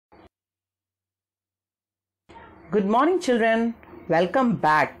Good morning, children. Welcome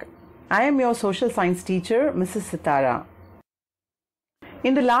back. I am your social science teacher, Mrs. Sithara.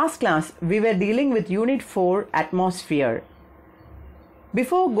 In the last class, we were dealing with Unit 4, Atmosphere.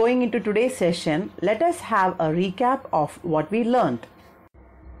 Before going into today's session, let us have a recap of what we learned.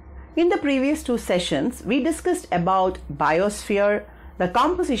 In the previous two sessions, we discussed about biosphere, the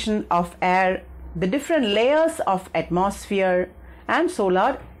composition of air, the different layers of atmosphere, and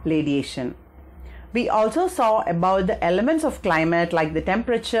solar radiation. We also saw about the elements of climate like the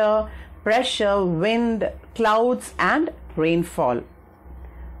temperature, pressure, wind, clouds, and rainfall.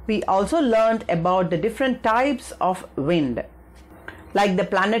 We also learned about the different types of wind like the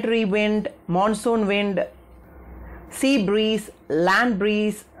planetary wind, monsoon wind, sea breeze, land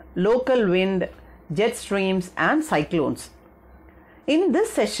breeze, local wind, jet streams, and cyclones. In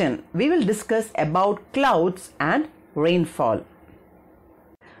this session, we will discuss about clouds and rainfall.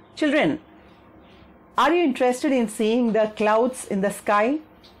 Children, are you interested in seeing the clouds in the sky?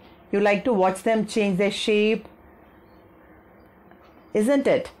 You like to watch them change their shape, isn't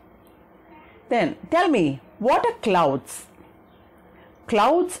it? Then tell me, what are clouds?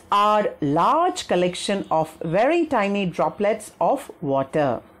 Clouds are large collection of very tiny droplets of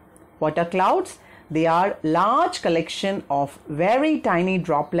water. What are clouds? They are large collection of very tiny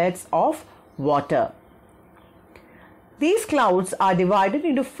droplets of water. These clouds are divided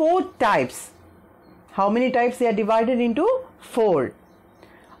into 4 types. How many types they are divided into? 4.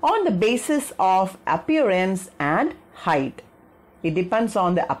 On the basis of appearance and height. It depends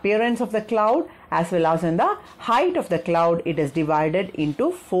on the appearance of the cloud as well as in the height of the cloud. It is divided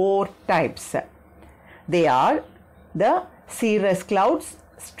into 4 types. They are the Cirrus Clouds,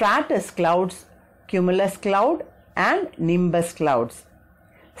 Stratus Clouds, Cumulus Cloud, and Nimbus Clouds.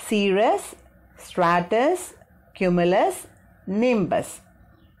 Cirrus, Stratus, Cumulus, Nimbus.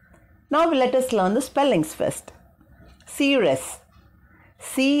 Now let us learn the spellings first. Cirrus,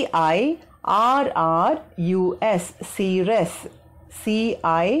 C-I-R-R-U-S, Cirrus,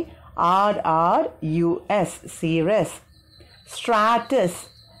 C-I-R-R-U-S, Cirrus. Stratus,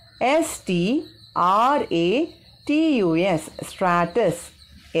 S-T-R-A-T-U-S, Stratus,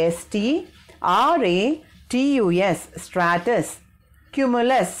 S-T-R-A-T-U-S, Stratus.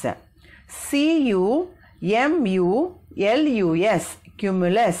 Cumulus, C-U-M-U-L-U-S,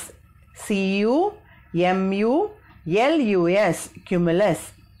 Cumulus, C-U-M-U-L-U-S,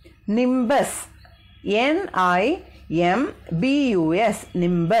 Cumulus. Nimbus, N-I-M-B-U-S,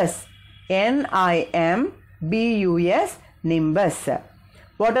 Nimbus, N-I-M-B-U-S, Nimbus.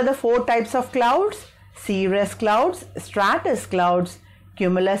 What are the 4 types of clouds? Cirrus clouds, Stratus clouds,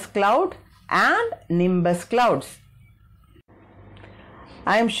 Cumulus cloud, and Nimbus clouds.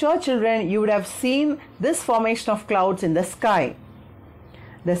 I am sure, children, you would have seen this formation of clouds in the sky.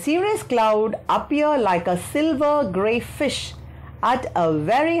 The Cirrus cloud appear like a silver grey fish at a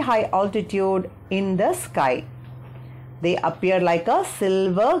very high altitude in the sky. They appear like a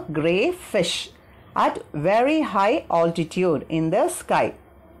silver grey fish at very high altitude in the sky.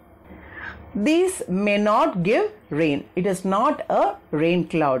 These may not give rain. It is not a rain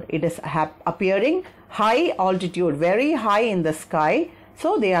cloud. It is appearing high altitude, very high in the sky.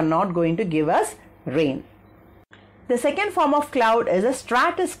 So they are not going to give us rain. The second form of cloud is a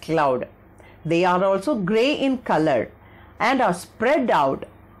stratus cloud. They are also grey in color and are spread out.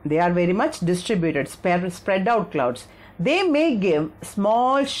 They are very much distributed, spread out clouds. They may give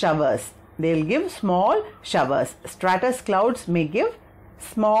small showers. They will give small showers. Stratus clouds may give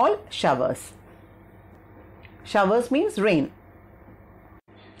small showers. Showers means rain.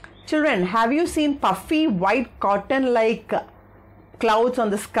 Children, have you seen puffy white cotton-like clouds on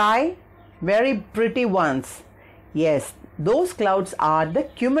the sky? Very pretty ones. Yes, those clouds are the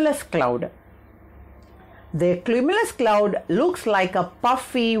cumulus cloud. The cumulus cloud looks like a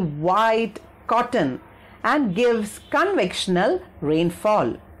puffy white cotton and gives convectional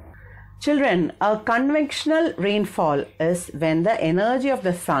rainfall. Children, a convectional rainfall is when the energy of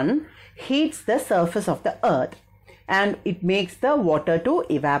the sun heats the surface of the earth and it makes the water to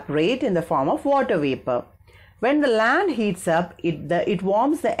evaporate in the form of water vapor. When the land heats up, it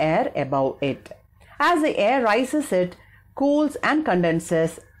warms the air above it. As the air rises, it cools and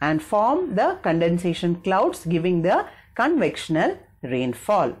condenses and form the condensation clouds, giving the convectional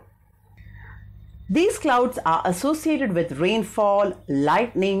rainfall. These clouds are associated with rainfall,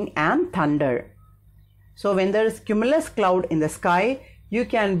 lightning, and thunder. So when there is cumulus cloud in the sky, you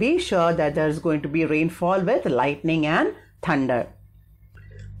can be sure that there is going to be rainfall with lightning and thunder.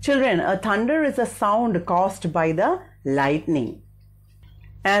 Children, a thunder is a sound caused by the lightning.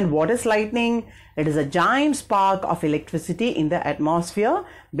 And what is lightning? It is a giant spark of electricity in the atmosphere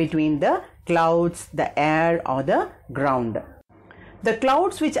between the clouds, the air or the ground. The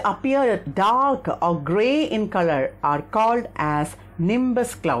clouds which appear dark or grey in color are called as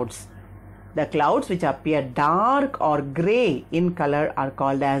Nimbus Clouds. The clouds which appear dark or grey in color are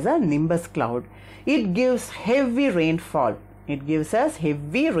called as a Nimbus Cloud. It gives heavy rainfall. It gives us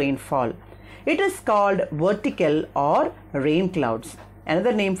heavy rainfall. It is called vertical or rain clouds.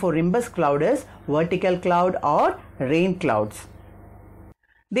 Another name for Nimbus Cloud is vertical cloud or rain clouds.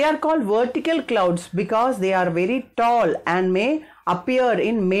 They are called vertical clouds because they are very tall and may appear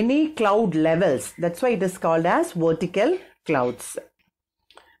in many cloud levels. That's why it is called as vertical clouds.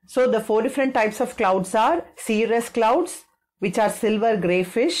 So the four different types of clouds are Cirrus Clouds, which are silver grey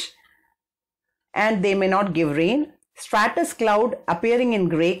fish and they may not give rain. Stratus Cloud appearing in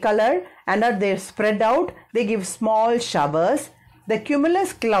grey color and as they spread out, they give small showers. The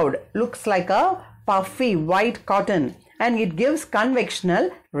Cumulus Cloud looks like a puffy white cotton and it gives convectional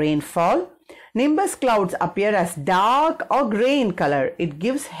rainfall. Nimbus Clouds appear as dark or grey in color. It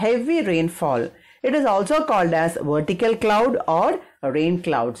gives heavy rainfall. It is also called as vertical cloud or rain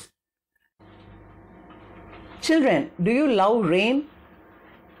clouds. Children, do you love rain?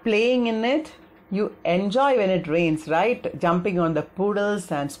 Playing in it? You enjoy when it rains, right? Jumping on the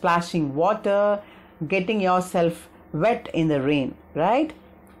puddles and splashing water, getting yourself wet in the rain, right?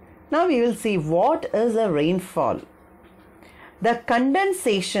 Now we will see what is a rainfall. The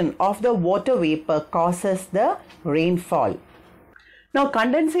condensation of the water vapor causes the rainfall. Now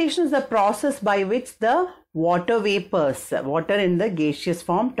condensation is the process by which the water vapors, water in the gaseous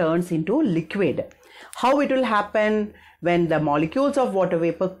form turns into liquid. How it will happen? When the molecules of water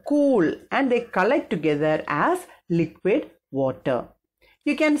vapor cool and they collect together as liquid water.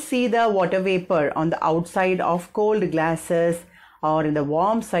 You can see the water vapor on the outside of cold glasses or in the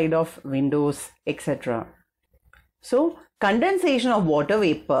warm side of windows, etc. So condensation of water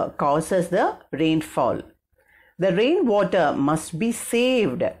vapor causes the rainfall. The rainwater must be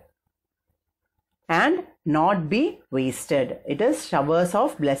saved and not be wasted. It is showers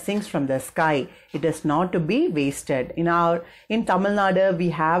of blessings from the sky. It is not to be wasted. In Tamilnadu, we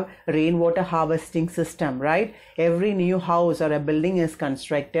have rainwater harvesting system, right? Every new house or a building is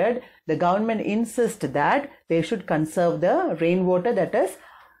constructed. The government insists that they should conserve the rainwater that is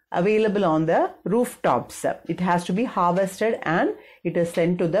available on the rooftops. It has to be harvested and it is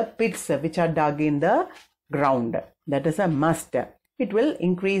sent to the pits which are dug in the ground. That is a must. It will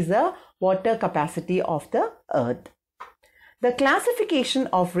increase the water capacity of the earth. The classification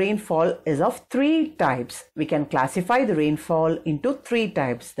of rainfall is of three types. We can classify the rainfall into three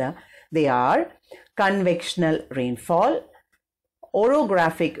types. They are convectional rainfall,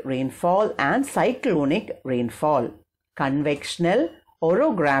 orographic rainfall and cyclonic rainfall. Convectional,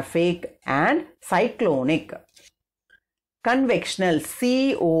 orographic and cyclonic. Convectional,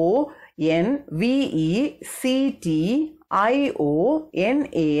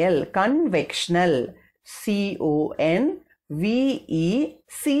 C-O-N-V-E-C-T-I-O-N-A-L, convectional,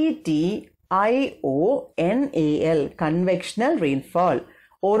 C-O-N-V-E-C-T-I-O-N-A-L, convectional rainfall.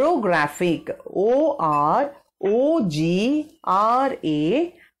 Orographic,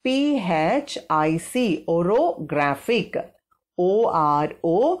 O-R-O-G-R-A-P-H-I-C, orographic,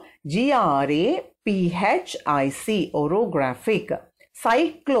 O-R-O-G-R-A-P-H-I-C, orographic.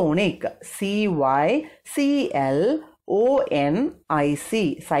 Cyclonic, C-Y-C-L-O-N-I-C,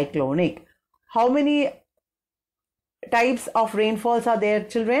 cyclonic. How many types of rainfalls are there,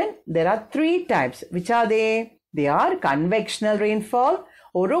 children? There are three types. Which are they? They are convectional rainfall,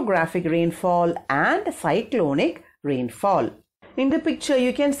 orographic rainfall and cyclonic rainfall. In the picture,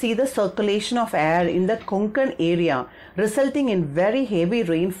 you can see the circulation of air in the Konkan area resulting in very heavy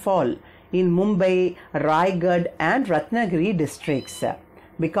rainfall in Mumbai, Raigad and Ratnagiri districts.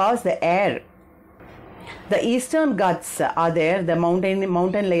 Because the air, the eastern Ghats are there, the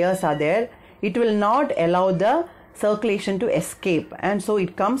mountain layers are there, it will not allow the circulation to escape and so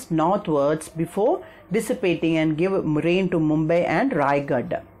it comes northwards before dissipating and give rain to Mumbai and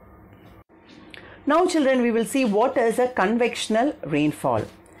Raigad. Now children, we will see what is a convectional rainfall.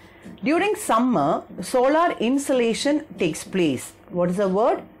 During summer, solar insolation takes place. What is the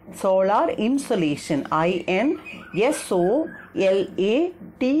word? Solar insolation, I-N-S-O-L-A-T-I-O-N,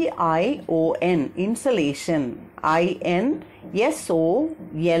 insolation,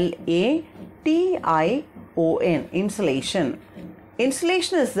 I-N-S-O-L-A-T-I-O-N, insolation.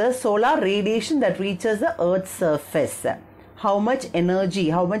 Insolation is the solar radiation that reaches the Earth's surface. How much energy,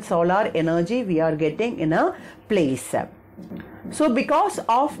 how much solar energy we are getting in a place. So because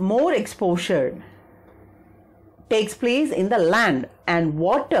of more exposure takes place in the land and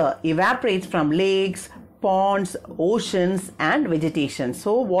water evaporates from lakes, ponds, oceans and vegetation.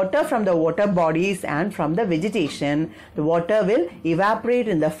 So water from the water bodies and from the vegetation, the water will evaporate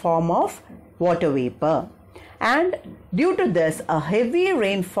in the form of water vapor. And due to this, a heavy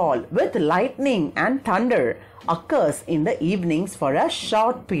rainfall with lightning and thunder occurs in the evenings for a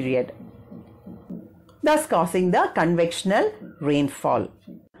short period, thus causing the convectional rainfall.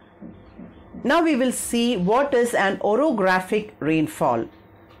 Now we will see what is an orographic rainfall.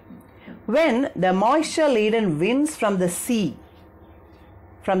 When the moisture-laden winds from the sea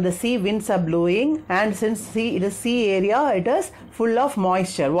winds are blowing, and since it is sea area, it is full of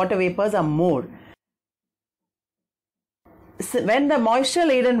moisture, water vapors are more. So when the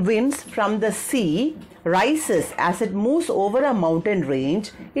moisture-laden winds from the sea rises as it moves over a mountain range,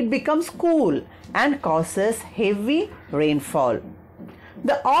 it becomes cool and causes heavy rainfall.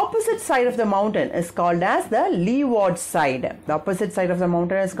 The opposite side of the mountain is called as the leeward side. The opposite side of the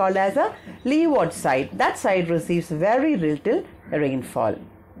mountain is called as the leeward side. That side receives very little rainfall.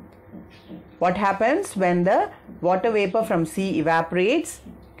 What happens when the water vapor from sea evaporates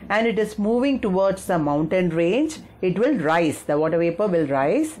and it is moving towards the mountain range? It will rise. The water vapor will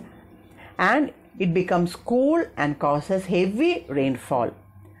rise and it becomes cool and causes heavy rainfall.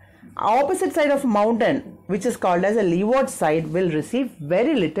 Opposite side of mountain, which is called as a leeward side, will receive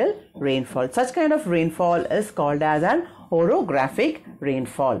very little rainfall. Such kind of rainfall is called as an orographic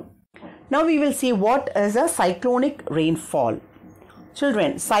rainfall. Now we will see what is a cyclonic rainfall.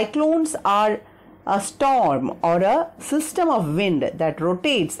 Children, cyclones are a storm or a system of wind that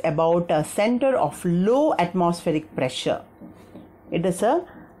rotates about a center of low atmospheric pressure. It is a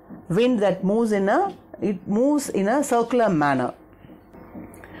wind that moves in a circular manner.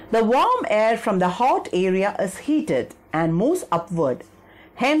 The warm air from the hot area is heated and moves upward.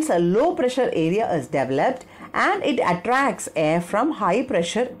 Hence, a low pressure area is developed and it attracts air from high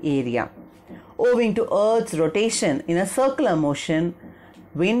pressure area. Owing to Earth's rotation in a circular motion,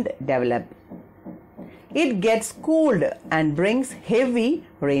 wind develops. It gets cooled and brings heavy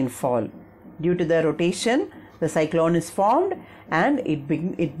rainfall. Due to the rotation, the cyclone is formed and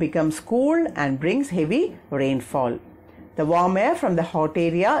it becomes cooled and brings heavy rainfall. The warm air from the hot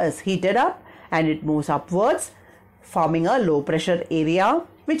area is heated up and it moves upwards, forming a low pressure area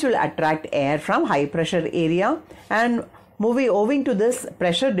which will attract air from high pressure area, and owing to this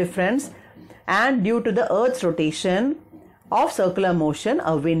pressure difference and due to the Earth's rotation of circular motion,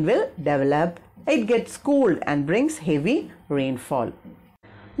 a wind will develop. It gets cooled and brings heavy rainfall.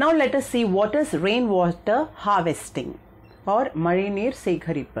 Now let us see what is rainwater harvesting or Mare Neer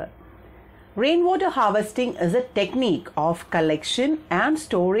Sekharipu. Rainwater harvesting is a technique of collection and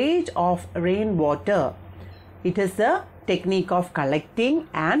storage of rainwater. It is the technique of collecting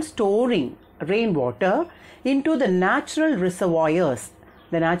and storing rainwater into the natural reservoirs.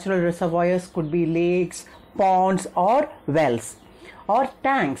 The natural reservoirs could be lakes, ponds or wells or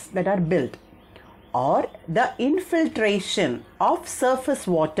tanks that are built, or the infiltration of surface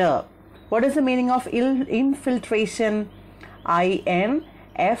water. What is the meaning of infiltration?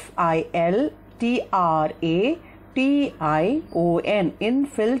 infiltration.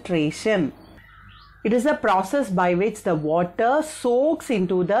 Infiltration. It is a process by which the water soaks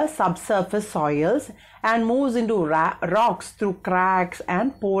into the subsurface soils and moves into rocks through cracks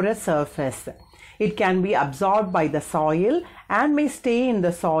and porous surface. It can be absorbed by the soil and may stay in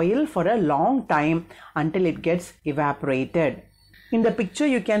the soil for a long time until it gets evaporated. In the picture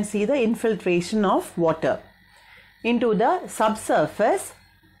you can see the infiltration of water into the subsurface.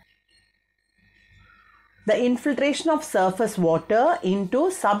 The infiltration of surface water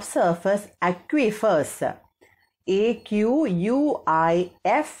into subsurface aquifers. AQUIFERS,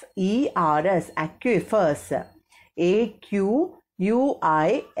 aquifers.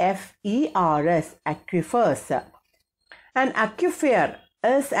 AQUIFERS, aquifers. An aquifer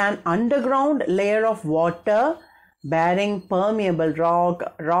is an underground layer of water bearing permeable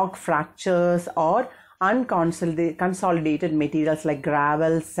rock fractures or unconsolidated materials like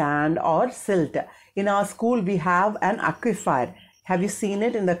gravel, sand or silt. In our school we have an aquifer. Have you seen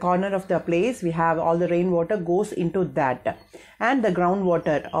it in the corner of the place? We have all the rainwater goes into that, and the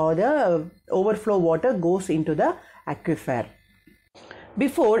groundwater or the overflow water goes into the aquifer.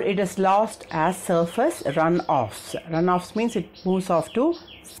 Before it is lost as surface runoffs. Runoffs means it moves off to.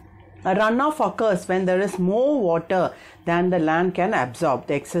 A runoff occurs when there is more water than the land can absorb.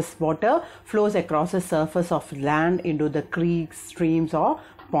 The excess water flows across the surface of land into the creeks, streams or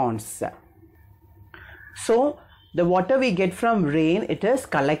ponds. So The water we get from rain, it is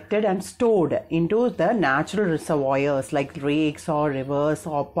collected and stored into the natural reservoirs like lakes or rivers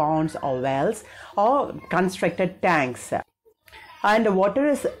or ponds or wells or constructed tanks. And the water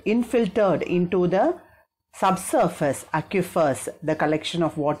is infiltrated into the subsurface aquifers, the collection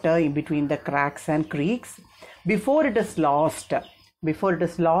of water in between the cracks and creeks, before it is lost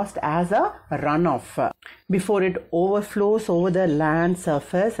as a runoff, before it overflows over the land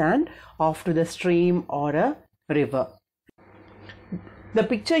surface and off to the stream or a river. The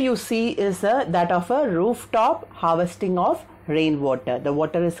picture you see is that of a rooftop harvesting of rainwater. The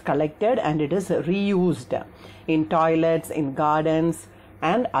water is collected and it is reused in toilets, in gardens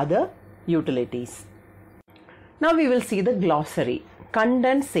and other utilities. Now we will see the glossary.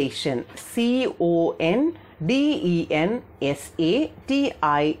 Condensation, C-O-N-D-E-N-S-A-T-I-O-N,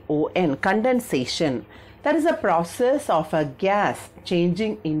 condensation. That is a process of a gas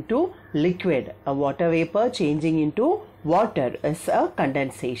changing into liquid. A water vapor changing into water is a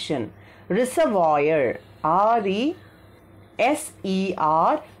condensation. Reservoir, R-E-S-E-R-V-O-I-R,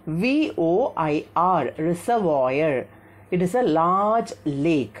 reservoir. It is a large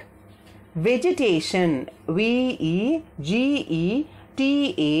lake. Vegetation, V-E-G-E-T-A-T-I-O-N,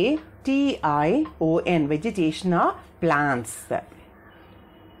 vegetation are plants.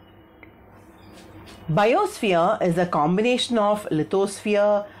 Biosphere is a combination of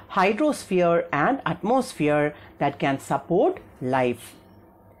lithosphere, hydrosphere and atmosphere that can support life.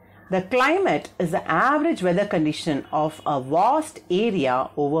 The climate is the average weather condition of a vast area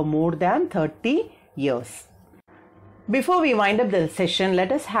over more than 30 years. Before we wind up the session,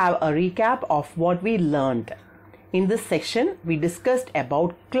 let us have a recap of what we learned. In this section, we discussed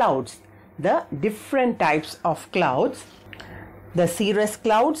about clouds, the different types of clouds. The cirrus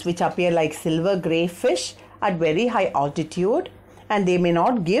clouds, which appear like silver grey fish at very high altitude and they may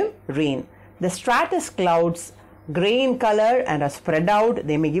not give rain. The stratus clouds, grey in color and are spread out,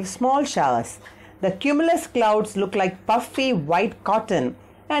 they may give small showers. The cumulus clouds look like puffy white cotton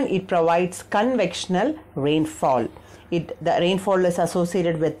and it provides convectional rainfall. The rainfall is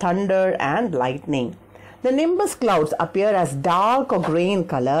associated with thunder and lightning. The Nimbus Clouds appear as dark or grey in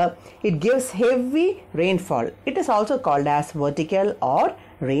color. It gives heavy rainfall. It is also called as vertical or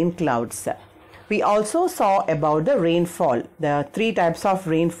rain clouds. We also saw about the rainfall, the three types of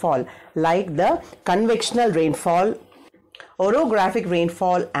rainfall like the convectional rainfall, orographic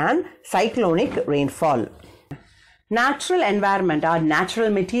rainfall and cyclonic rainfall. Natural environment are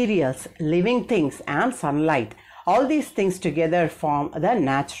natural materials, living things and sunlight. All these things together form the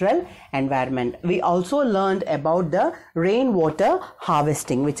natural environment. We also learned about the rainwater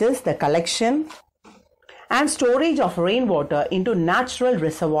harvesting, which is the collection and storage of rainwater into natural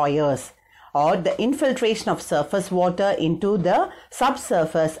reservoirs or the infiltration of surface water into the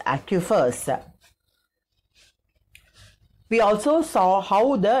subsurface aquifers. We also saw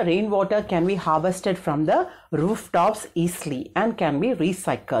how the rainwater can be harvested from the rooftops easily and can be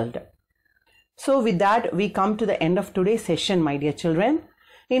recycled. So with that, we come to the end of today's session, my dear children.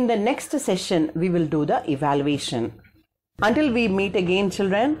 In the next session, we will do the evaluation. Until we meet again,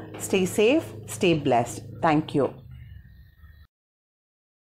 children, stay safe, stay blessed. Thank you.